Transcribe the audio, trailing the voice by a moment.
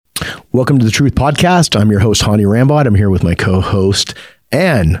Welcome to the Truth Podcast. I'm your host, Hani Rambod. I'm here with my co-host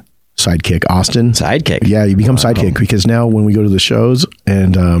and sidekick, Austin. Sidekick? Yeah, you become sidekick because now when we go to the shows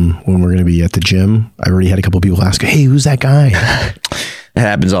and when we're going to be at the gym, I already had a couple of people ask, hey, who's that guy? It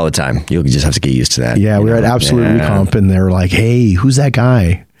happens all the time. You'll just have to get used to that. Yeah, we were at Absolute Recomp and they're like, hey, who's that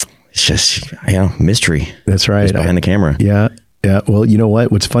guy? It's just, mystery. That's right. Just behind the camera. Yeah. Yeah. Well, you know what?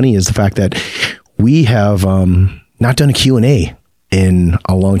 What's funny is the fact that we have not done a Q&A in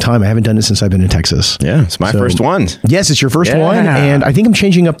a long time. I haven't done it since I've been in Texas. Yeah, it's my first one. Yes, it's your first one. And I think I'm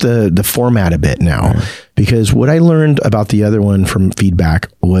changing up the format a bit now because what I learned about the other one from feedback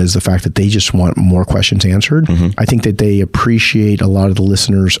was the fact that they just want more questions answered. Mm-hmm. I think that they appreciate, a lot of the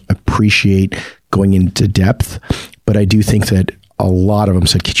listeners appreciate going into depth, but I do think that a lot of them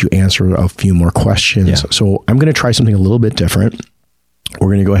said, could you answer a few more questions? Yeah. So I'm going to try something a little bit different. We're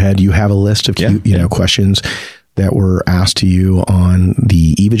going to go ahead. You have a list of questions that were asked to you on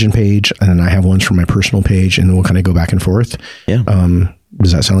the eVision page, and then I have ones from my personal page, and then we'll kind of go back and forth. Yeah.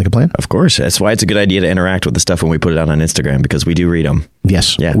 Does that sound like a plan? Of course. That's why it's a good idea to interact with the stuff when we put it out on Instagram, because we do read them.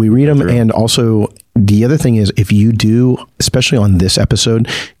 Yes. Yeah. We read them. And also the other thing is, if you do, especially on this episode,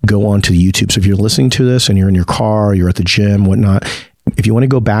 go on to YouTube. So if you're listening to this and you're in your car, you're at the gym, whatnot, if you want to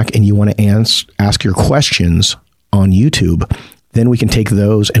go back and you want to ask your questions on YouTube, then we can take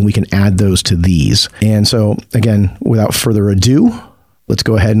those and we can add those to these. And so again, without further ado, let's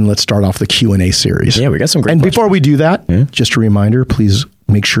go ahead and let's start off the Q&A series. Yeah, we got some great questions. Before we do that, just a reminder, please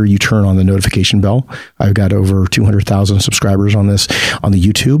make sure you turn on the notification bell. I've got over 200,000 subscribers on this, on the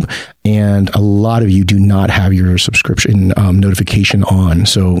YouTube, and a lot of you do not have your subscription notification on.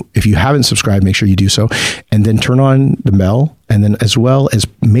 So if you haven't subscribed, make sure you do so, and then turn on the bell. And then as well as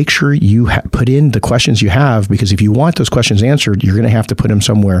make sure you put in the questions you have, because if you want those questions answered, you're going to have to put them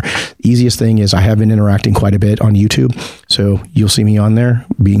somewhere. Easiest thing is I have been interacting quite a bit on YouTube. So you'll see me on there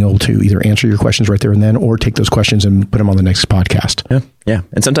being able to either answer your questions right there and then, or take those questions and put them on the next podcast. Yeah. Yeah.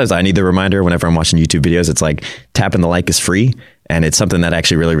 And sometimes I need the reminder whenever I'm watching YouTube videos. It's like tapping the like is free. And it's something that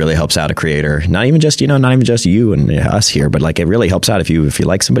actually really, really helps out a creator. Not even just you and us here, but like it really helps out if you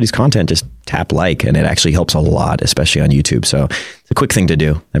like somebody's content, just tap like, and it actually helps a lot, especially on YouTube. So it's a quick thing to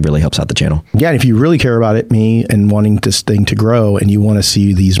do. It really helps out the channel. Yeah. And if you really care about it, me, and wanting this thing to grow and you want to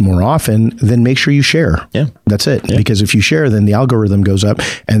see these more often, then make sure you share. Yeah. That's it. Yeah. Because if you share, then the algorithm goes up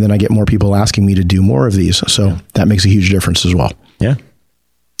and then I get more people asking me to do more of these. So that makes a huge difference as well. Yeah.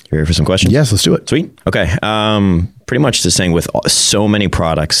 You ready for some questions? Yes, let's do it. Sweet. Okay. Pretty much just saying, with so many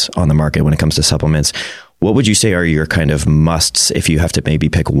products on the market when it comes to supplements, what would you say are your kind of musts if you have to maybe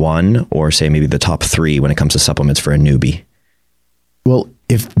pick one, or say maybe the top three when it comes to supplements for a newbie? Well,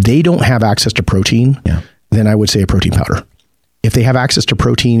 if they don't have access to protein, then I would say a protein powder. If they have access to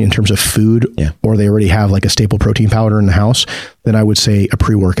protein in terms of food, or they already have like a staple protein powder in the house, then I would say a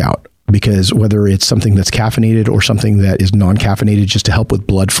pre-workout. Because whether it's something that's caffeinated or something that is non-caffeinated, just to help with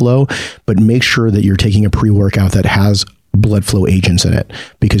blood flow, but make sure that you're taking a pre-workout that has blood flow agents in it,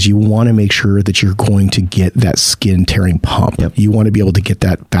 because you want to make sure that you're going to get that skin tearing pump. Yep. You want to be able to get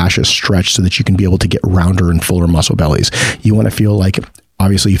that fascia stretch so that you can be able to get rounder and fuller muscle bellies. You want to feel like,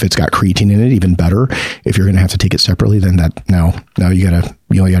 obviously, if it's got creatine in it, even better. If you're going to have to take it separately, then that now you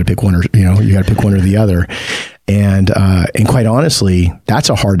gotta pick one, or you gotta pick one or the other. And quite honestly, that's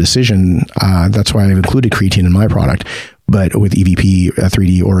a hard decision. That's why I've included creatine in my product, but with EVP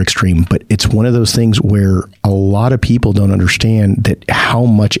 3D or Extreme. But it's one of those things where a lot of people don't understand that how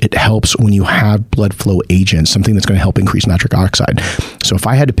much it helps when you have blood flow agents, something that's going to help increase nitric oxide. So if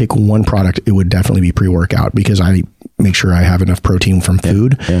I had to pick one product, it would definitely be pre-workout, because I make sure I have enough protein from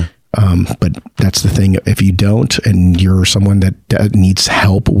food. Yeah. But that's the thing. If you don't, and you're someone that needs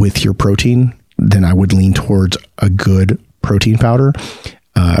help with your protein, then I would lean towards a good protein powder,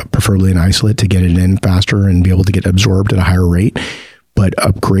 preferably an isolate, to get it in faster and be able to get absorbed at a higher rate. But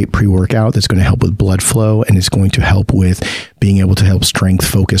a great pre-workout that's going to help with blood flow, and it's going to help with being able to help strength,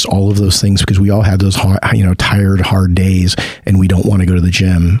 focus, all of those things, because we all have those tired, hard days, and we don't want to go to the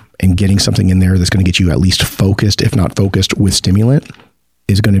gym. And getting something in there that's going to get you at least focused, if not focused, with stimulant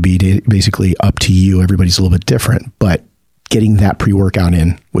is going to be basically up to you. Everybody's a little bit different, but getting that pre-workout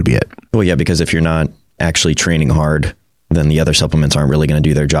in would be it. Well, yeah, because if you're not actually training hard, then the other supplements aren't really going to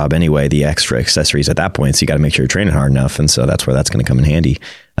do their job anyway, the extra accessories at that point. So you got to make sure you're training hard enough. And so that's where that's going to come in handy.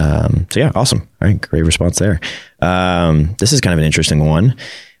 So yeah, awesome. All right. Great response there. This is kind of an interesting one.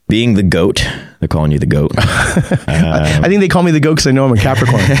 Being the GOAT, they're calling you the GOAT. I think they call me the GOAT because I know I'm a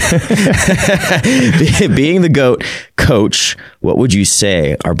Capricorn. Being the GOAT coach, what would you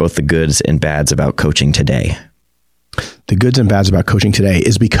say are both the goods and bads about coaching today? The goods and bads about coaching today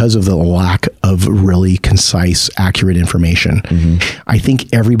is because of the lack of really concise, accurate information. I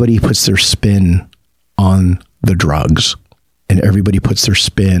think everybody puts their spin on the drugs, and everybody puts their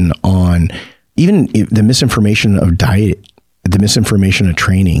spin on even the misinformation of diet, the misinformation of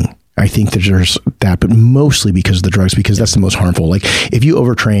training. I think that there's that, but mostly because of the drugs, because that's the most harmful. Like if you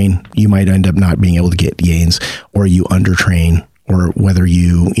overtrain, you might end up not being able to get gains, or you undertrain, or whether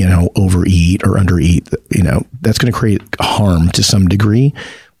you overeat or undereat, that's going to create harm to some degree.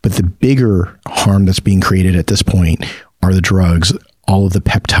 But the bigger harm that's being created at this point are the drugs, all of the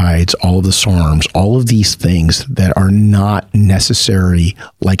peptides, all of the SARMs, all of these things that are not necessary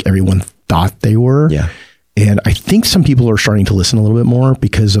like everyone thought they were. Yeah. And I think some people are starting to listen a little bit more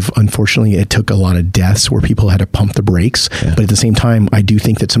because of, unfortunately, it took a lot of deaths where people had to pump the brakes. Yeah. But at the same time, I do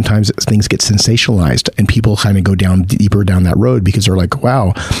think that sometimes things get sensationalized and people kind of go down deeper down that road because they're like,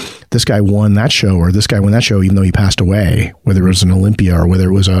 wow, this guy won that show, or this guy won that show, even though he passed away, whether it was an Olympia or whether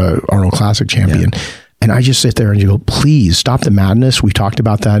it was a Arnold Classic champion. Yeah. And I just sit there and you go, please stop the madness. We talked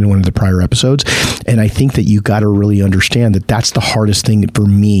about that in one of the prior episodes. And I think that you got to really understand that that's the hardest thing for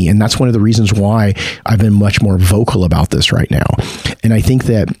me. And that's one of the reasons why I've been much more vocal about this right now. And I think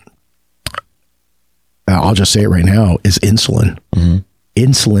that, I'll just say it right now, is insulin.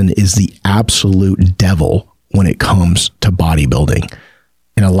 Insulin is the absolute devil when it comes to bodybuilding.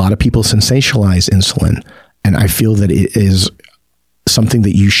 And a lot of people sensationalize insulin. And I feel that it is something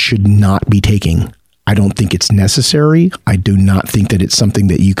that you should not be taking. I don't think it's necessary. I do not think that it's something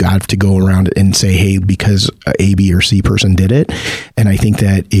that you have to go around and say, hey, because A, B, or C person did it. And I think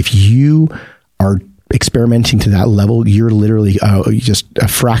that if you are experimenting to that level, you're literally just a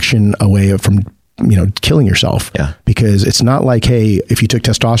fraction away from killing yourself. Yeah. Because it's not like, hey, if you took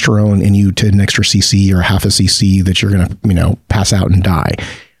testosterone and you took an extra cc or half a cc that you're going to, pass out and die.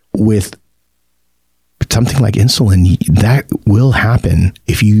 With something like insulin, that will happen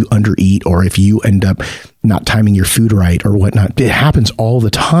if you undereat or if you end up not timing your food right or whatnot. It happens all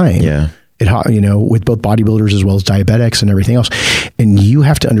the time. Yeah. With both bodybuilders as well as diabetics and everything else. And you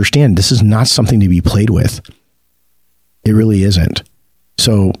have to understand, this is not something to be played with. It really isn't.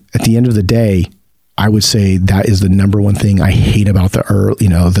 So at the end of the day, I would say that is the number one thing I hate about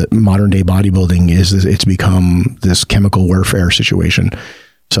the modern day bodybuilding is it's become this chemical warfare situation.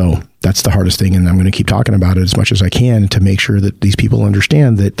 So that's the hardest thing. And I'm going to keep talking about it as much as I can to make sure that these people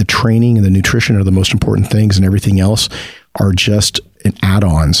understand that the training and the nutrition are the most important things, and everything else are just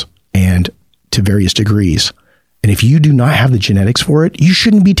add-ons and to various degrees. And if you do not have the genetics for it, you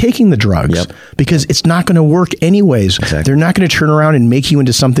shouldn't be taking the drugs because it's not going to work anyways. Exactly. They're not going to turn around and make you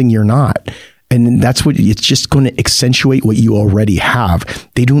into something you're not. And that's it's just going to accentuate what you already have.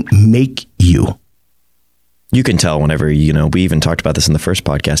 They don't make you. You can tell whenever, we even talked about this in the first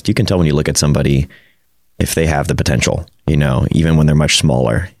podcast, you can tell when you look at somebody if they have the potential, even when they're much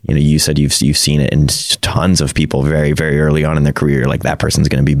smaller. You said you've seen it in tons of people very, very early on in their career, like that person's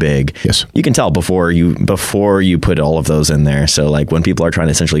going to be big. Yes. You can tell before you put all of those in there. So like when people are trying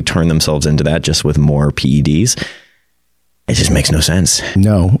to essentially turn themselves into that just with more PEDs, it just makes no sense.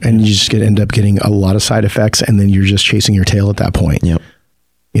 No. And you just end up getting a lot of side effects, and then you're just chasing your tail at that point. Yep.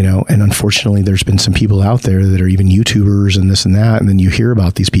 And unfortunately, there's been some people out there that are even YouTubers and this and that. And then you hear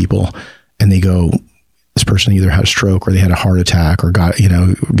about these people and they go, this person either had a stroke or they had a heart attack or God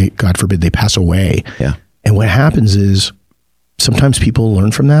forbid, they pass away. Yeah. And what happens is sometimes people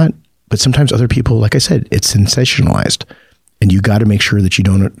learn from that, but sometimes other people, like I said, it's sensationalized, and you got to make sure that you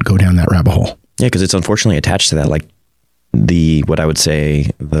don't go down that rabbit hole. Yeah. Cause it's unfortunately attached to that, like what I would say,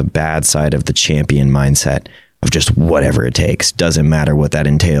 the bad side of the champion mindset of just whatever it takes. Doesn't matter what that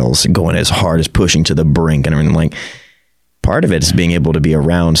entails, going as hard as pushing to the brink and everything. Like, part of it is being able to be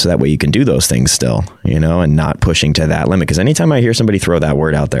around so that way you can do those things still, and not pushing to that limit. Because anytime I hear somebody throw that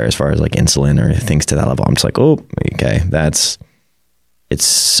word out there as far as like insulin or things to that level, I'm just like, oh, okay,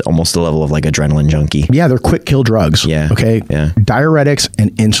 it's almost the level of like adrenaline junkie. Yeah, they're quick kill drugs. Yeah. Okay. Yeah. Diuretics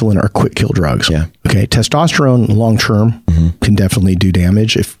and insulin are quick kill drugs. Yeah. Okay. Testosterone long term can definitely do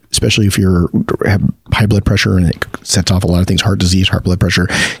damage, especially if you have high blood pressure, and it sets off a lot of things: heart disease, heart blood pressure,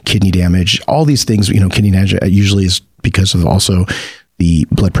 kidney damage, all these things. Kidney damage usually is because of also the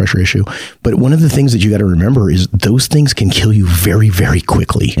blood pressure issue. But one of the things that you got to remember is those things can kill you very, very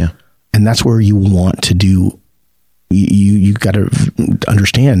quickly. Yeah. And that's where you want to do. You got to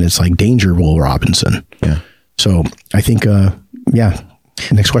understand it's like danger, Will Robinson. Yeah. So I think,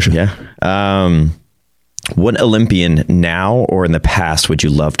 next question. Yeah. What Olympian now or in the past would you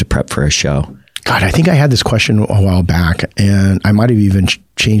love to prep for a show? God, I think I had this question a while back, and I might have even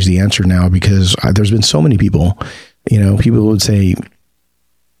changed the answer now because there's been so many people, people would say,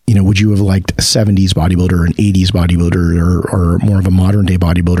 would you have liked a 70s bodybuilder, an 80s bodybuilder, or more of a modern day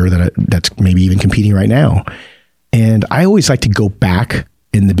bodybuilder that's maybe even competing right now? And I always like to go back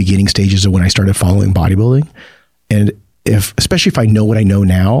in the beginning stages of when I started following bodybuilding. And especially if I know what I know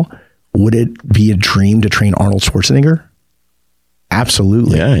now, would it be a dream to train Arnold Schwarzenegger?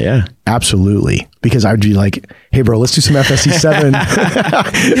 Absolutely. Yeah. Absolutely. Because I'd be like, hey bro, let's do some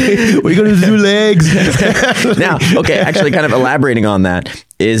FSC7. We're going to do legs. Now, okay, actually kind of elaborating on that,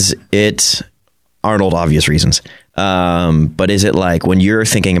 is it Arnold, obvious reasons. But is it like, when you're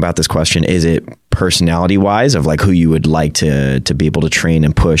thinking about this question, is it personality wise of like who you would like to be able to train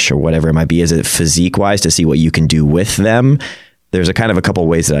and push or whatever it might be? Is it physique wise to see what you can do with them? There's a kind of a couple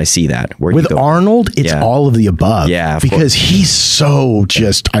ways that I see that. With Arnold, it's all of the above. Yeah, because he's so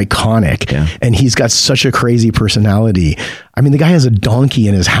just iconic, and he's got such a crazy personality. I mean, the guy has a donkey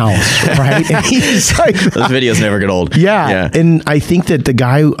in his house, right? And he's like, those videos never get old. Yeah, and I think that the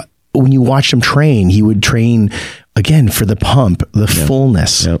guy, when you watch him train, he would train again for the pump, the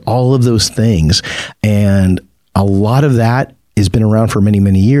fullness, all of those things, and a lot of that has been around for many,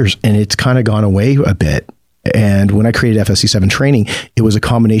 many years, and it's kind of gone away a bit. And when I created FSC7 training, it was a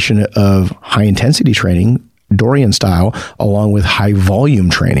combination of high intensity training, Dorian style, along with high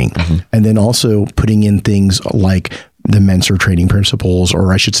volume training. And then also putting in things like the Menser training principles,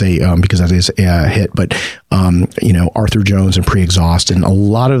 or I should say, because that is a hit, but, Arthur Jones and pre-exhaust, and a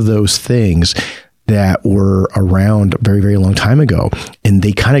lot of those things that were around a very, very long time ago. And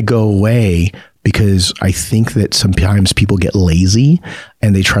they kind of go away because I think that sometimes people get lazy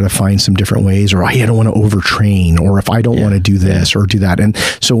and they try to find some different ways, or, hey, I don't want to overtrain, or if I don't want to do this or do that. And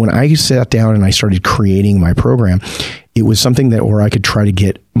so when I sat down and I started creating my program, it was something where I could try to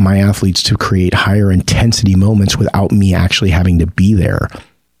get my athletes to create higher intensity moments without me actually having to be there.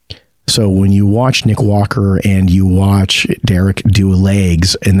 So when you watch Nick Walker and you watch Derek do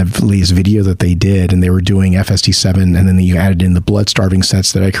legs in the latest video that they did, and they were doing FST7, and then you added in the blood starving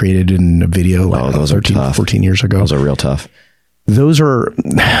sets that I created in a video those 14 years ago. Those are real tough. Those are,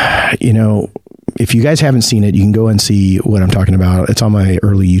 if you guys haven't seen it, you can go and see what I'm talking about. It's on my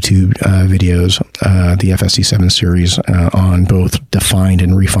early YouTube videos, the FST7 series, on both defined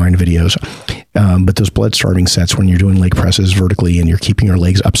and refined videos. But those blood starving sets, when you're doing leg presses vertically and you're keeping your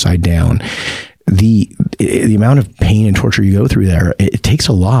legs upside down, the amount of pain and torture you go through there, it takes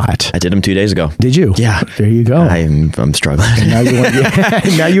a lot. I did them 2 days ago. Did you? Yeah. There you go. I'm struggling. And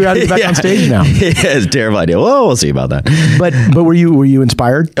now you're out back on stage now. Yeah, it's a terrible idea. Well, we'll see about that. But were you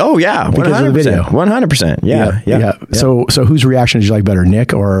inspired? Oh yeah, 100%. Because of the video. 100%. Yeah. So whose reaction did you like better,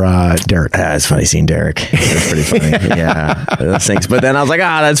 Nick or Derek? It's funny seeing Derek. It's pretty funny. Yeah, those things. But then I was like,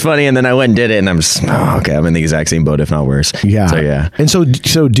 that's funny, and then I went and did it, and I'm just, okay, I'm in the exact same boat, if not worse. Yeah. So yeah. And so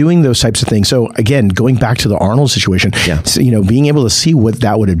doing those types of things. So again, going back to the Arnold situation, so, being able to see what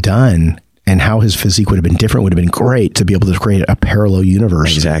that would have done and how his physique would have been different would have been great, to be able to create a parallel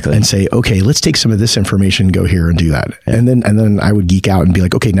universe. Exactly. And say, okay, let's take some of this information, go here and do that. Yeah. And then I would geek out and be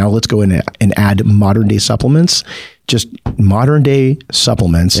like, okay, now let's go in and add modern day supplements, just modern day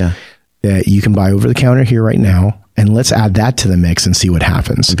supplements that you can buy over the counter here right now. And let's add that to the mix and see what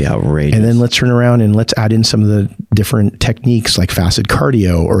happens. It'd be outrageous. And then let's turn around and let's add in some of the different techniques like fasted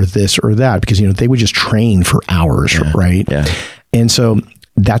cardio or this or that, because, they would just train for hours, right? Yeah. And so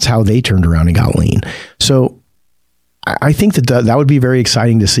that's how they turned around and got lean. So I think that would be very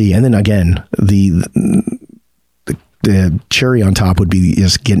exciting to see. And then again, the cherry on top would be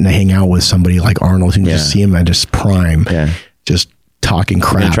just getting to hang out with somebody like Arnold and just see him at his prime, just talking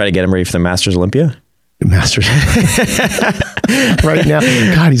crap. And try to get him ready for the Masters Olympia? Masters right now.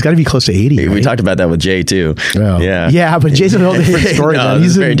 God, he's got to be close to 80. We talked about that with Jay too. Oh. Yeah, but Jay's a whole different story.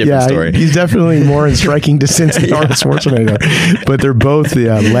 He's a very different story. He's definitely more in striking distance than Arnold Schwarzenegger. But they're both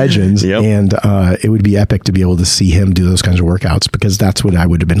legends, and it would be epic to be able to see him do those kinds of workouts, because that's what I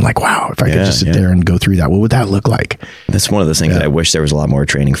would have been like. Wow, if I could just sit there and go through that, what would that look like? That's one of those things that I wish there was a lot more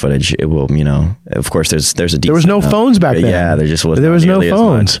training footage. It will, of course, there's a decent. There was no phones back then. Yeah, there just there was no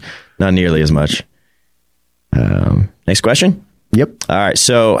phones. Not nearly as much. Next question. Yep. All right.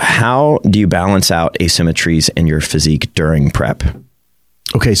 So how do you balance out asymmetries in your physique during prep?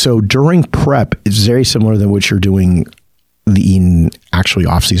 Okay. So during prep, it's very similar than what you're doing in actually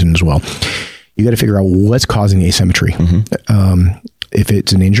off season as well. You got to figure out what's causing the asymmetry. If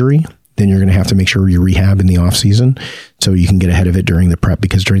it's an injury, then you're going to have to make sure you rehab in the off season so you can get ahead of it during the prep,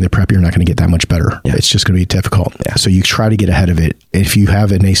 because during the prep, you're not going to get that much better. Yeah. It's just going to be difficult. Yeah. So you try to get ahead of it. If you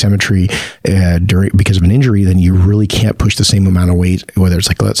have an asymmetry because of an injury, then you really can't push the same amount of weight, whether it's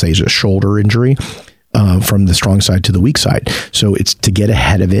like, let's say it's a shoulder injury, from the strong side to the weak side. So it's to get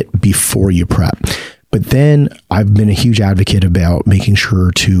ahead of it before you prep. But then I've been a huge advocate about making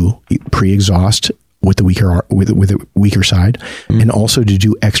sure to pre-exhaust with the weaker side, and also to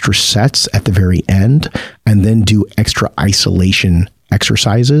do extra sets at the very end, and then do extra isolation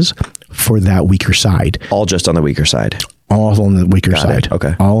exercises for that weaker side. All just on the weaker side. All on the weaker side.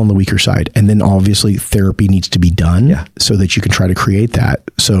 Okay. All on the weaker side. And then obviously therapy needs to be done so that you can try to create that.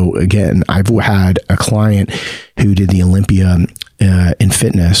 So again, I've had a client who did the Olympia in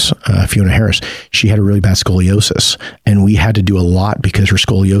fitness, Fiona Harris. She had a really bad scoliosis, and we had to do a lot because her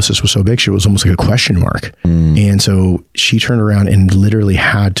scoliosis was so big. She was almost like a question mark. And so she turned around and literally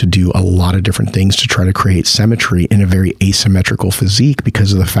had to do a lot of different things to try to create symmetry in a very asymmetrical physique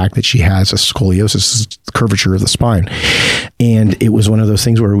because of the fact that she has a scoliosis, curvature of the spine. And it was one of those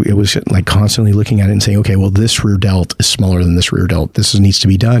things where it was like constantly looking at it and saying, okay, well, this rear delt is smaller than this rear delt. This needs to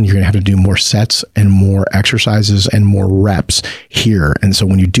be done. You're going to have to do more sets and more exercises and more reps here. And so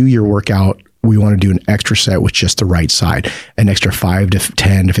when you do your workout, we want to do an extra set with just the right side, an extra 5 to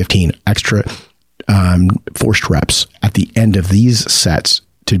 10 to 15 extra forced reps at the end of these sets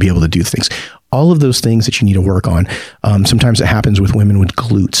to be able to do things. All of those things that you need to work on. Sometimes it happens with women with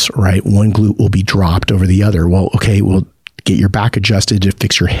glutes, right? One glute will be dropped over the other. Well, okay, well, get your back adjusted to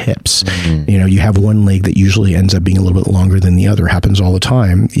fix your hips. You know, you have one leg that usually ends up being a little bit longer than the other. Happens all the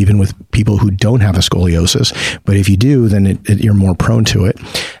time, even with people who don't have a scoliosis. But if you do, then you're more prone to it.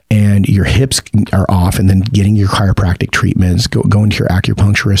 And your hips are off, and then getting your chiropractic treatments, going to your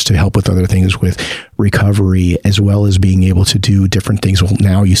acupuncturist to help with other things with recovery, as well as being able to do different things. Well,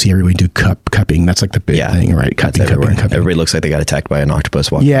 now you see everybody do cupping. That's like the big thing, right? Cupping. Everybody looks like they got attacked by an octopus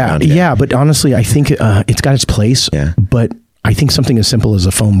walking around. Yeah, but honestly, I think it's got its place. Yeah. But I think something as simple as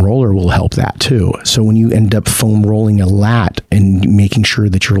a foam roller will help that too. So when you end up foam rolling a lat and making sure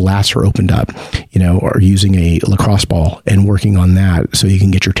that your lats are opened up, you know, or using a lacrosse ball and working on that so you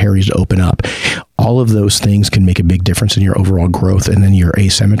can get your teres to open up, all of those things can make a big difference in your overall growth, and then your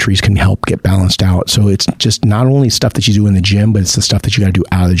asymmetries can help get balanced out. So it's just not only stuff that you do in the gym, but it's the stuff that you got to do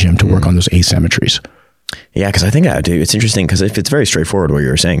out of the gym to work on those asymmetries. Yeah, because I think it's interesting because if it's very straightforward what you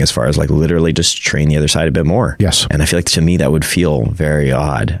were saying as far as like literally just train the other side a bit more. Yes. And I feel like to me that would feel very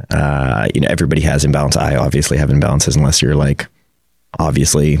odd. You know, everybody has imbalance. I obviously have imbalances unless you're like,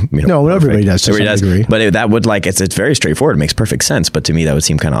 obviously, you know. No, everybody does to some degree. But that would like, it's very straightforward. It makes perfect sense. But to me, that would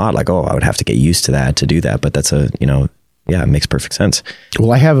seem kind of odd. Like, oh, I would have to get used to that to do that. But that's it makes perfect sense.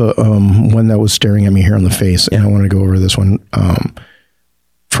 Well, I have a one that was staring at me here on the face, and I want to go over this one.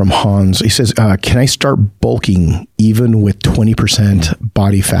 From Hans. He says, can I start bulking even with 20%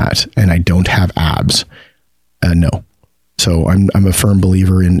 body fat and I don't have abs? No. So I'm a firm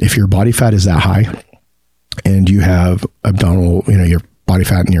believer in, if your body fat is that high and you have abdominal, you know, your body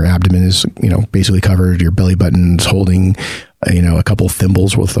fat in your abdomen is, you know, basically covered, your belly button's holding, you know, a couple of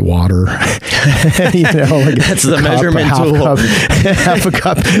thimbles worth of water. You know, like that's the measurement tool. Half a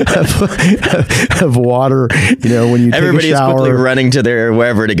cup of water. You know, when you everybody take a shower, is quickly running to their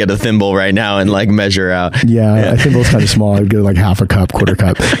wherever to get a thimble right now and like measure out. Yeah. A thimble's kind of small. I'd go like half a cup, quarter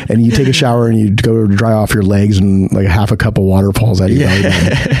cup, and you take a shower and you go dry off your legs, and like half a cup of water falls out of your belly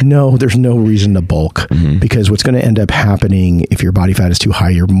button. No, there's no reason to bulk because what's going to end up happening if your body fat is too high,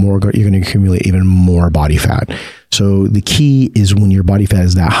 you're going to accumulate even more body fat. So the key is when your body fat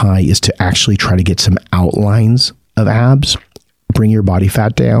is that high is to actually try to get some outlines of abs, bring your body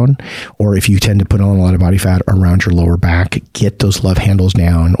fat down, or if you tend to put on a lot of body fat around your lower back, get those love handles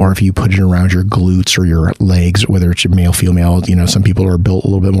down, or if you put it around your glutes or your legs, whether it's your male, female, you know, some people are built a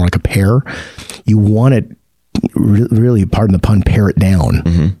little bit more like a pear. You want it really, pardon the pun, pare it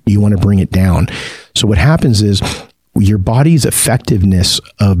down. You want to bring it down. So what happens is your body's effectiveness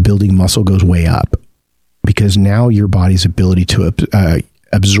of building muscle goes way up, because now your body's ability to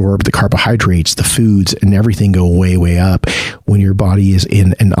absorb the carbohydrates, the foods, and everything go way, way up when your body is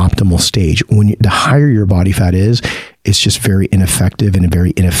in an optimal stage. The higher your body fat is, it's just very ineffective and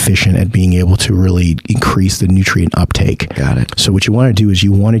very inefficient at being able to really increase the nutrient uptake. Got it. So what you want to do is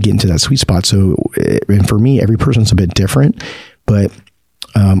you want to get into that sweet spot. So, and for me, every person's a bit different, but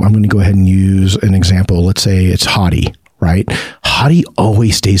I'm going to go ahead and use an example. Let's say it's Hottie. Right? Hottie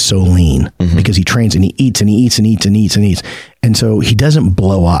always stays so lean because he trains and he eats and he eats and eats and eats and eats. And so he doesn't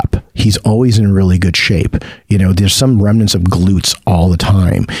blow up. He's always in really good shape. You know, there's some remnants of glutes all the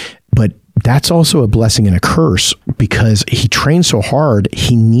time, but that's also a blessing and a curse because he trains so hard.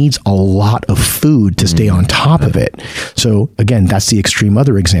 He needs a lot of food to stay on top of it. So again, that's the extreme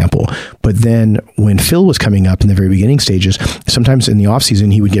other example. But then when Phil was coming up in the very beginning stages, sometimes in the off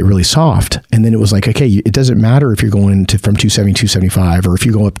season, he would get really soft. And then it was like, okay, it doesn't matter if you're going to from 270, 275, or if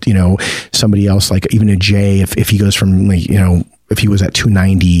you go up, you know, somebody else, like even a Jay, if he goes from like, you know, if he was at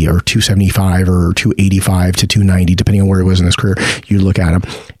 290 or 275 or 285 to 290, depending on where he was in his career, you'd look at him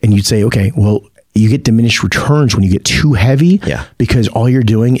and you'd say, okay, well, you get diminished returns when you get too heavy because all you're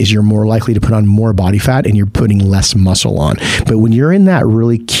doing is you're more likely to put on more body fat and you're putting less muscle on. But when you're in that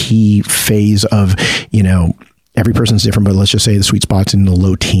really key phase of, you know, every person's different, but let's just say the sweet spot's in the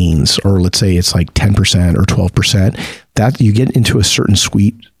low teens, or let's say it's like 10% or 12%, that you get into a certain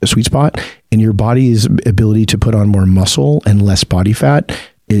sweet spot and your body's ability to put on more muscle and less body fat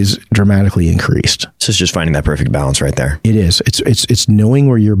is dramatically increased. So it's just finding that perfect balance right there. It is. It's knowing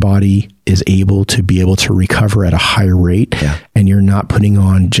where your body is able to recover at a higher rate, and you're not putting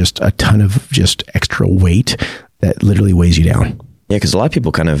on just a ton of just extra weight that literally weighs you down. Yeah, because a lot of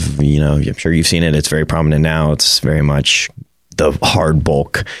people kind of, you know, I'm sure you've seen it. It's very prominent now. It's very much the hard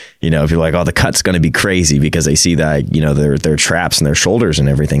bulk. You know, if you're like, oh, the cut's going to be crazy because they see that, you know, their traps and their shoulders and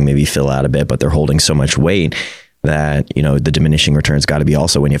everything maybe fill out a bit, but they're holding so much weight that, you know, the diminishing returns got to be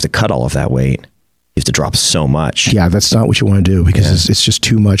also when you have to cut all of that weight, you have to drop so much. Yeah, that's not what you want to do because it's just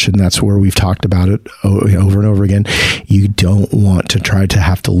too much. And that's where we've talked about it over and over again. You don't want to try to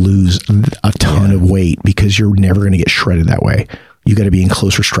have to lose a ton of weight because you're never going to get shredded that way. You got to be in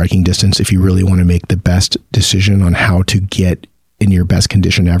closer striking distance if you really want to make the best decision on how to get in your best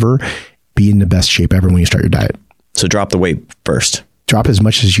condition ever, be in the best shape ever when you start your diet. So drop the weight first. Drop as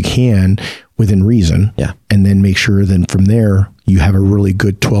much as you can within reason. Yeah. And then make sure then from there, you have a really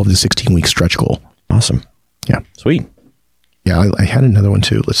good 12 to 16 week stretch goal. Awesome. Yeah. Sweet. Yeah. I had another one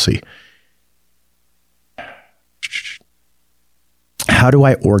too. Let's see. How do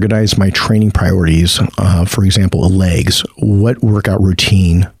I organize my training priorities? For example, legs. What workout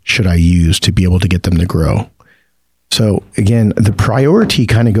routine should I use to be able to get them to grow? So again, the priority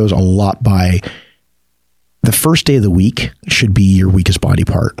kind of goes a lot by the first day of the week should be your weakest body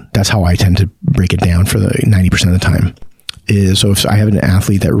part. That's how I tend to break it down for the 90% of the time. So if I have an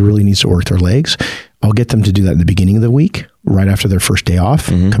athlete that really needs to work their legs, I'll get them to do that in the beginning of the week, right after their first day off,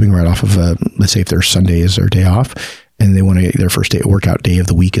 coming right off of, let's say if their Sunday is their day off and they want to, their first day workout day of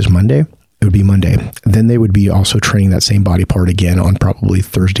the week is Monday, it would be Monday. Then they would be also training that same body part again on probably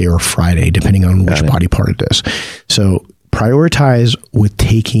Thursday or Friday, depending on which body part it is. So prioritize with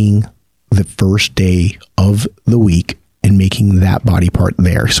taking the first day of the week and making that body part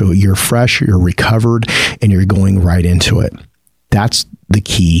there. So you're fresh, you're recovered, and you're going right into it. That's the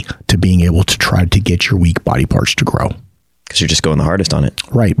key to being able to try to get your weak body parts to grow. Because you're just going the hardest on it.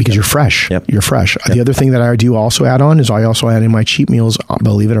 Right, because you're fresh. Yep. You're fresh. The other thing that I do also add on is I also add in my cheat meals,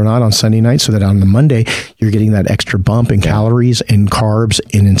 believe it or not, on Sunday night, so that on the Monday, you're getting that extra bump in calories and carbs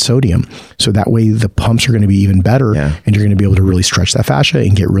and in sodium. So that way the pumps are going to be even better and you're going to be able to really stretch that fascia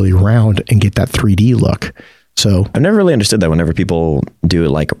and get really round and get that 3D look. So I've never really understood that whenever people do it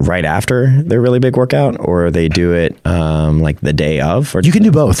like right after their really big workout or they do it like the day of. Or you can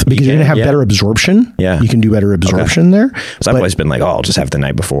do both because you're going to have better absorption. Yeah. You can do better absorption there. So I've always been like, oh, I'll just have the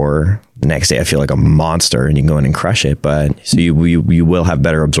night before. The next day I feel like a monster and you can go in and crush it. But so you will have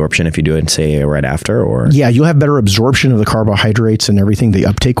better absorption if you do it, say, right after or. Yeah, you'll have better absorption of the carbohydrates and everything. The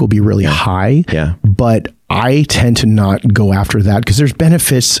uptake will be really high. Yeah. But I tend to not go after that because there's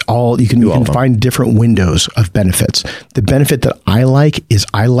benefits. You can find different windows of benefits. The benefit that I like is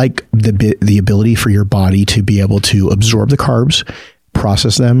I like the ability for your body to be able to absorb the carbs,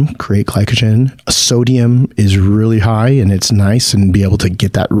 process them, create glycogen. Sodium is really high and it's nice and be able to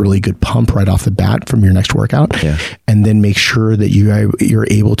get that really good pump right off the bat from your next workout. Yeah. And then make sure that you're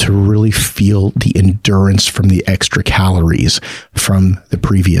able to really feel the endurance from the extra calories from the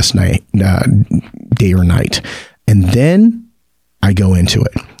previous night, day or night. And then I go into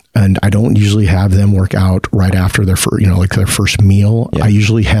it. And I don't usually have them work out right after their first meal. Yeah. I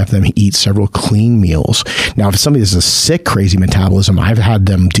usually have them eat several clean meals. Now, if somebody has a sick, crazy metabolism, I've had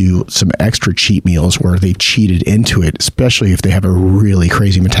them do some extra cheat meals where they cheated into it, especially if they have a really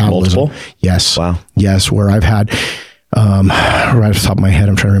crazy metabolism. Multiple? Yes. Wow. Yes. Where I've had, right off the top of my head,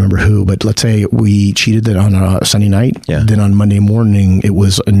 I'm trying to remember who, but let's say we cheated that on a Sunday night. Yeah. Then on Monday morning, it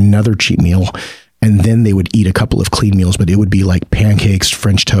was another cheat meal. And then they would eat a couple of clean meals, but it would be like pancakes,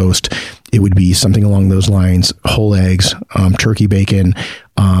 French toast. It would be something along those lines, whole eggs, turkey bacon,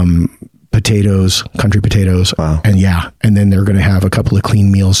 potatoes, country potatoes. Wow. And then they're going to have a couple of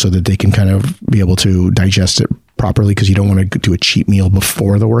clean meals so that they can kind of be able to digest it properly because you don't want to do a cheat meal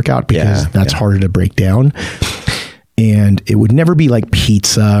before the workout because that's harder to break down. And it would never be like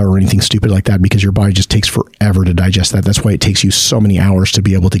pizza or anything stupid like that because your body just takes forever to digest that. That's why it takes you so many hours to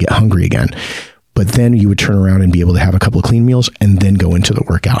be able to get hungry again. But then you would turn around and be able to have a couple of clean meals and then go into the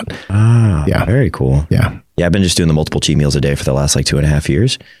workout. Ah, yeah. Very cool. Yeah. Yeah. I've been just doing the multiple cheat meals a day for the last like 2.5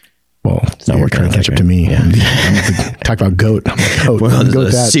 years. Well, it's not working. Trying to catch up to me. Yeah. Talk about GOAT. I'm like, GOAT. Well,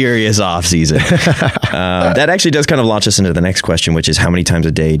 it's a serious off season. That actually does kind of launch us into the next question, which is how many times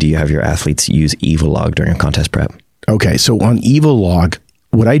a day do you have your athletes use EvoLog during a contest prep? Okay. So on EvoLog,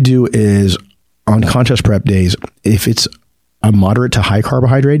 what I do is on contest prep days, if it's a moderate to high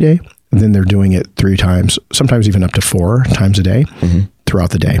carbohydrate day, then they're doing it 3 times, sometimes even up to 4 times a day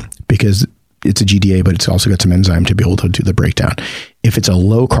throughout the day, because it's a GDA, but it's also got some enzyme to be able to do the breakdown. If it's a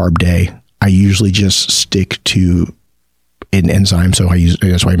low carb day, I usually just stick to an enzyme. So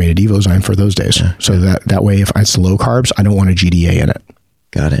that's why I made an EvoZyme for those days. Yeah. So that way, if it's low carbs, I don't want a GDA in it.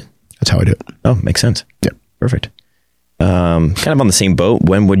 Got it. That's how I do it. Oh, makes sense. Yeah. Perfect. Kind of on the same boat.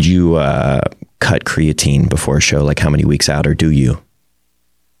 When would you cut creatine before a show? Like how many weeks out, or do you?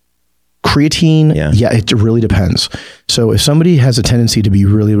 Creatine, yeah, it really depends. So if somebody has a tendency to be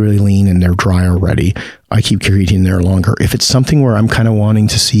really, really lean and they're dry already, I keep creatine there longer. If it's something where I'm kind of wanting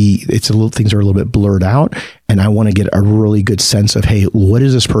to see, things are a little bit blurred out, and I want to get a really good sense of, hey, what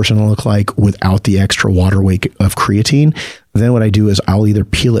does this person look like without the extra water weight of creatine? Then what I do is I'll either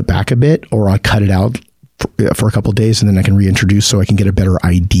peel it back a bit or I'll cut it out for a couple of days, and then I can reintroduce so I can get a better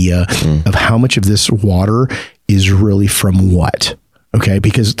idea of how much of this water is really from what. Okay,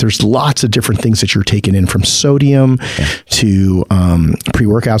 because there's lots of different things that you're taking in, from sodium to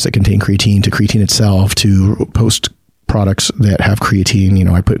pre-workouts that contain creatine, to creatine itself, to post products that have creatine. You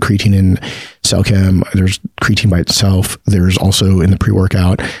know, I put creatine in CellChem. There's creatine by itself. There's also in the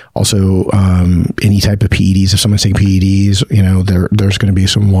pre-workout, also any type of PEDs. If someone's taking PEDs, you know, there's going to be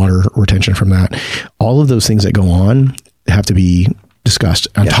some water retention from that. All of those things that go on have to be discussed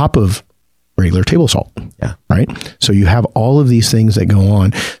on top of regular table salt. Yeah. Right. So you have all of these things that go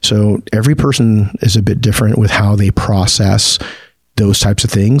on. So every person is a bit different with how they process those types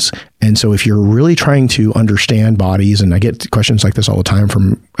of things. And so if you're really trying to understand bodies, and I get questions like this all the time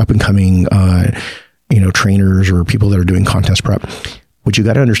from up and coming, trainers or people that are doing contest prep, what you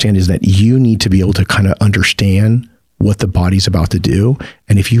got to understand is that you need to be able to kind of understand what the body's about to do.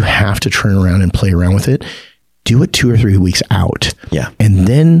 And if you have to turn around and play around with it, do it 2 or 3 weeks out. Yeah. And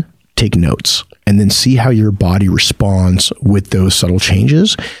then take notes and then see how your body responds with those subtle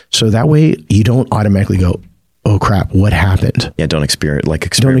changes. So that way you don't automatically go, oh crap, what happened? Yeah. Don't experiment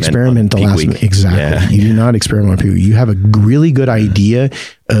the last week. Exactly. Yeah. You do not experiment on peak week. You have a really good idea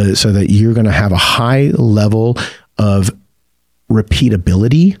so that you're going to have a high level of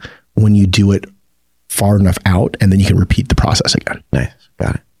repeatability when you do it far enough out, and then you can repeat the process again. Nice.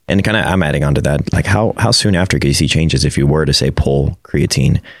 Got it. And kind of, I'm adding on to that, like how soon after could you see changes if you were to say pull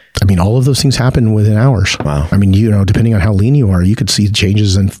creatine? I mean, all of those things happen within hours. Wow. I mean, depending on how lean you are, you could see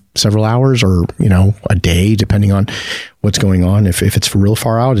changes in several hours or, a day, depending on what's going on. If it's real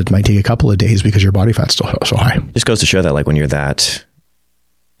far out, it might take a couple of days because your body fat's still so high. Just goes to show that like when you're at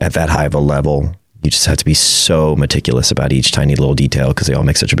that high of a level, you just have to be so meticulous about each tiny little detail because they all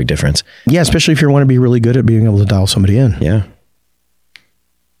make such a big difference. Yeah, especially if you want to be really good at being able to dial somebody in. Yeah.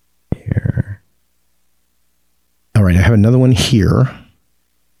 Here. All right, I have another one here.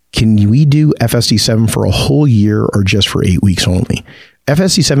 Can we do FSD7 for a whole year or just for 8 weeks only?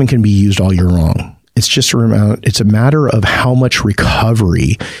 FSD7 can be used all year long. It's just it's a matter of how much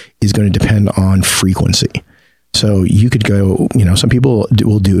recovery is going to depend on frequency. So you could go, some people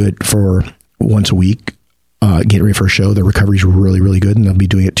will do it for once a week, get ready for a show. The recovery is really, really good, and they'll be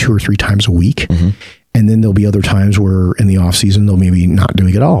doing it 2 or 3 times a week. Mm-hmm. And then there'll be other times where in the off season, they'll maybe not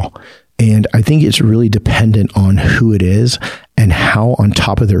doing it at all. And I think it's really dependent on who it is and how on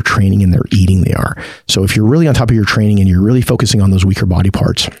top of their training and their eating they are. So if you're really on top of your training and you're really focusing on those weaker body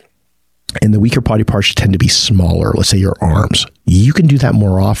parts, and the weaker body parts tend to be smaller, let's say your arms, you can do that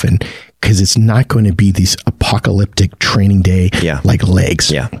more often because it's not going to be these apocalyptic training day like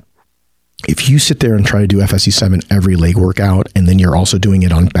legs. Yeah. If you sit there and try to do FSD7 every leg workout, and then you're also doing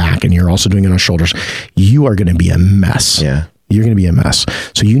it on back and you're also doing it on shoulders, you are going to be a mess. Yeah. You're going to be a mess.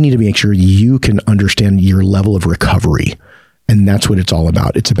 So you need to make sure you can understand your level of recovery. And that's what it's all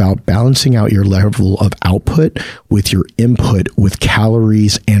about. It's about balancing out your level of output with your input with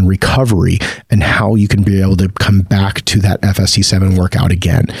calories and recovery, and how you can be able to come back to that FSD7 workout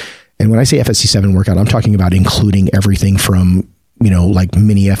again. And when I say FSD7 workout, I'm talking about including everything from like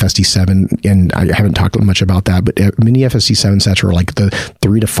mini FSD7, and I haven't talked much about that, but mini FSD7 sets are like the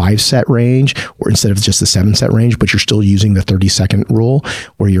 3 to 5 set range, or instead of just the 7 set range, but you're still using the 30-second rule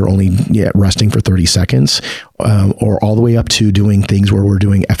where you're only resting for 30 seconds, or all the way up to doing things where we're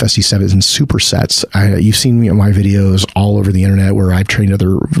doing FSD7s and supersets. You've seen me on my videos all over the internet where I've trained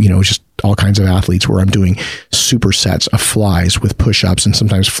other, just all kinds of athletes where I'm doing supersets of flies with push-ups, and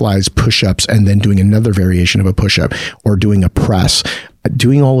sometimes flies, push-ups, and then doing another variation of a push-up, or doing a press,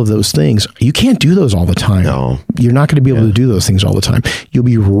 doing all of those things, you can't do those all the time. No. You're not going to be able to do those things all the time. You'll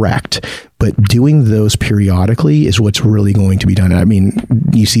be wrecked. But doing those periodically is what's really going to be done. I mean,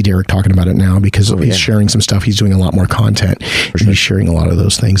 you see Derek talking about it now because he's sharing some stuff. He's doing a lot more content. And he's sharing a lot of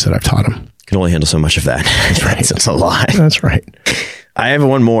those things that I've taught him. Can only handle so much of that. That's right. It's a lot. That's right. I have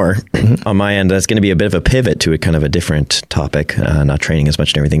one more on my end. That's going to be a bit of a pivot to a kind of a different topic, not training as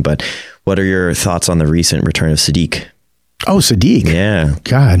much and everything. But what are your thoughts on the recent return of Sadiq? Oh, Sadiq. Yeah.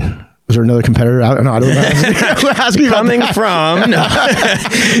 God. Was there another competitor? I don't know. Coming from, no.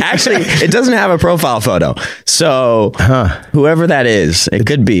 Actually, it doesn't have a profile photo. So whoever that is, it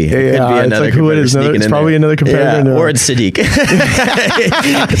could be. It could be another competitor. It's probably another competitor. Yeah, or it's Sadiq.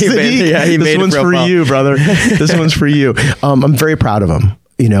 He made this one's for you, brother. This one's for you. I'm very proud of him.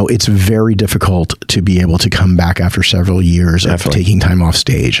 You know, it's very difficult to be able to come back after several years of taking time off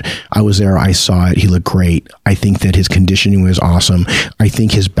stage. I was there. I saw it. He looked great. I think that his conditioning was awesome. I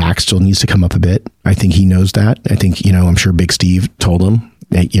think his back still needs to come up a bit. I think he knows that. I think, you know, I'm sure Big Steve told him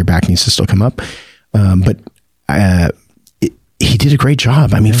that your back needs to still come up. But he did a great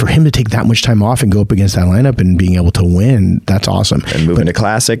job. I mean, for him to take that much time off and go up against that lineup and being able to win, that's awesome. And moving to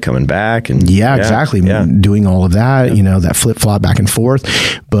Classic, coming back. And exactly. Yeah. Doing all of that, you know, that flip flop back and forth.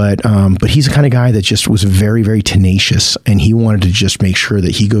 But he's the kind of guy that just was very, very tenacious. And he wanted to just make sure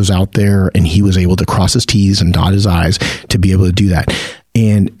that he goes out there and he was able to cross his T's and dot his I's to be able to do that.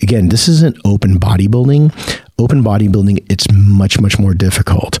 And again, this isn't open bodybuilding. Open bodybuilding, it's much, much more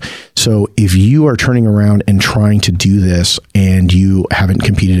difficult. So if you are turning around and trying to do this and you haven't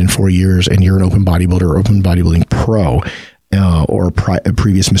competed in 4 years and you're an open bodybuilder or open bodybuilding pro or a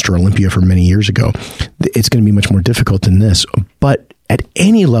previous Mr. Olympia from many years ago, it's going to be much more difficult than this. But at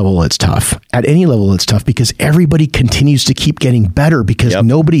any level, it's tough. At any level, it's tough because everybody continues to keep getting better because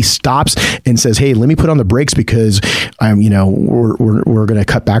nobody stops and says, "Hey, let me put on the brakes because we're going to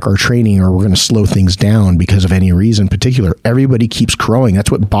cut back our training or we're going to slow things down because of any reason in particular." Everybody keeps growing. That's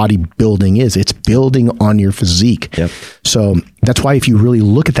what bodybuilding is. It's building on your physique. Yep. So that's why if you really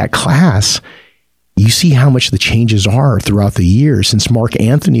look at that class, you see how much the changes are throughout the years since Mark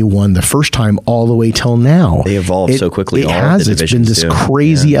Anthony won the first time all the way till now. They evolved so quickly. It's been this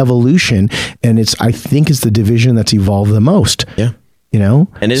crazy evolution, and I think it's the division that's evolved the most. Yeah, you know,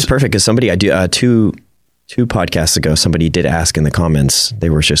 and it is perfect because somebody two podcasts ago, somebody did ask in the comments. They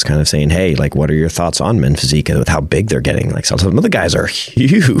were just kind of saying, "Hey, like, what are your thoughts on men's physique with how big they're getting?" Like, some of the guys are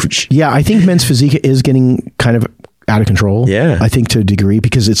huge. Yeah, I think men's physique is getting kind of out of control. Yeah. I think to a degree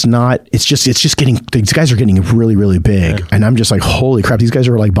because it's just getting, these guys are getting really, really big. Yeah. And I'm just like, holy crap, these guys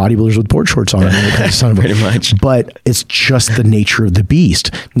are like bodybuilders with board shorts on. Pretty much. But it's just the nature of the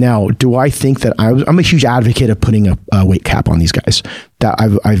beast. Now, do I think that I'm a huge advocate of putting a weight cap on these guys? That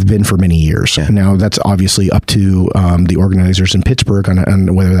I've been for many years. Yeah. Now that's obviously up to the organizers in Pittsburgh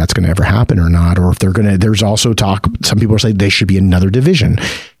on whether that's going to ever happen or not, or if they're going to, there's also talk, some people are saying they should be another division,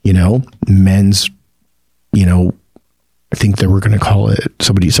 you know, men's, you know, I think they were going to call it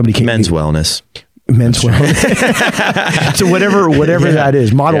somebody came men's wellness. So whatever that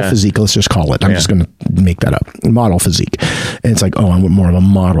is, model physique, let's just call it. I'm just going to make that up. Model physique. And it's like, oh, I'm more of a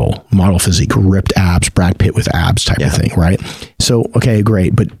model physique, ripped abs, Brad Pitt with abs type of thing. Right. So, okay,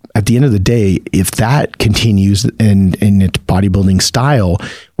 great. But at the end of the day, if that continues in its bodybuilding style,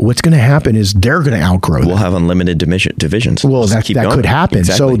 what's going to happen is they're going to outgrow. We'll have unlimited divisions. Well, that could happen.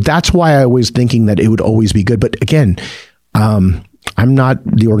 Exactly. So that's why I was thinking that it would always be good. But again, I'm not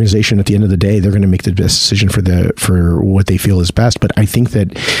the organization. At the end of the day, they're going to make the best decision for what they feel is best. But I think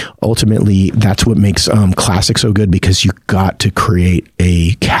that ultimately that's what makes Classic so good, because you got to create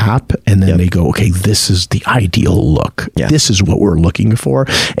a cap and then they go, okay, this is the ideal look. Yeah. This is what we're looking for.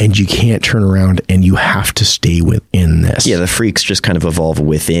 And you can't turn around, and you have to stay within this. Yeah. The freaks just kind of evolve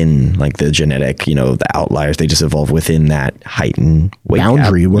within, like, the genetic, you know, the outliers. They just evolve within that height and weight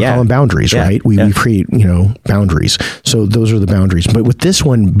boundary. We're calling boundaries, right? We create, you know, boundaries. So those are the boundaries. But with this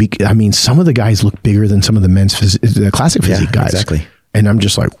one, I mean, some of the guys look bigger than some of the men's the Classic physique guys. Exactly. And I'm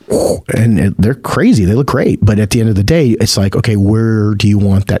just like, whoa, and they're crazy. They look great. But at the end of the day, it's like, okay, where do you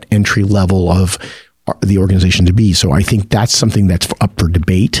want that entry level of the organization to be? So I think that's something that's up for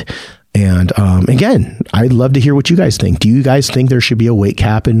debate. And again, I'd love to hear what you guys think. Do you guys think there should be a weight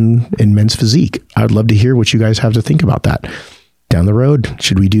cap in men's physique? I'd love to hear what you guys have to think about that down the road.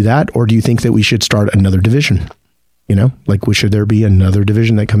 Should we do that? Or do you think that we should start another division? You know, like, should there be another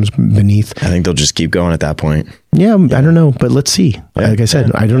division that comes beneath? I think they'll just keep going at that point. Yeah, I don't know, but let's see. Like I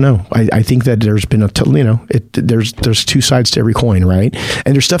said, I don't know. I think that there's been there's two sides to every coin, right?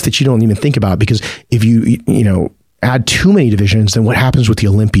 And there's stuff that you don't even think about, because if you add too many divisions, then what happens with the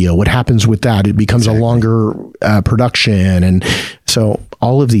Olympia? What happens with that? It becomes a longer production, and So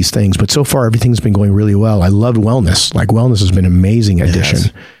all of these things, but so far everything's been going really well. I loved wellness. Like wellness has been an amazing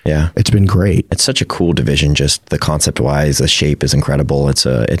addition. Yeah. It's been great. It's such a cool division. Just the concept wise, the shape is incredible. It's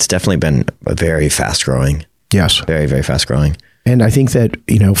definitely been a very fast growing. Yes. Very, very fast growing. And I think that,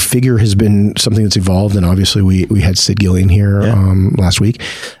 Figure has been something that's evolved. And obviously we had Sid Gillian here last week,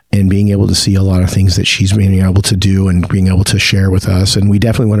 and being able to see a lot of things that she's being able to do and being able to share with us. And we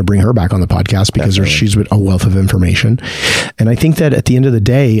definitely want to bring her back on the podcast because she's a wealth of information. And I think that at the end of the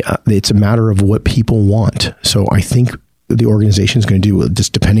day, it's a matter of what people want. So I think the organization is going to do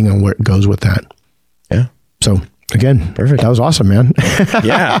just depending on where it goes with that. Yeah. So again, perfect. That was awesome, man.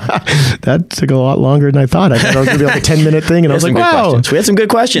 Yeah. That took a lot longer than I thought. I thought it was going to be like a 10-minute thing. And I was like, wow. We had some good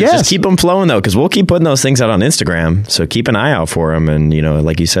questions. Yes. Just keep them flowing, though, because we'll keep putting those things out on Instagram. So keep an eye out for them. And,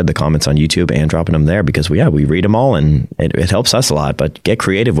 like you said, the comments on YouTube and dropping them there because, we read them all and it helps us a lot. But get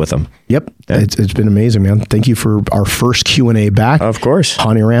creative with them. Yep. Yeah. It's been amazing, man. Thank you for our first Q&A back. Of course.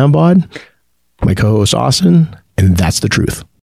 Hani Rambod, my co-host Austin, and that's the truth.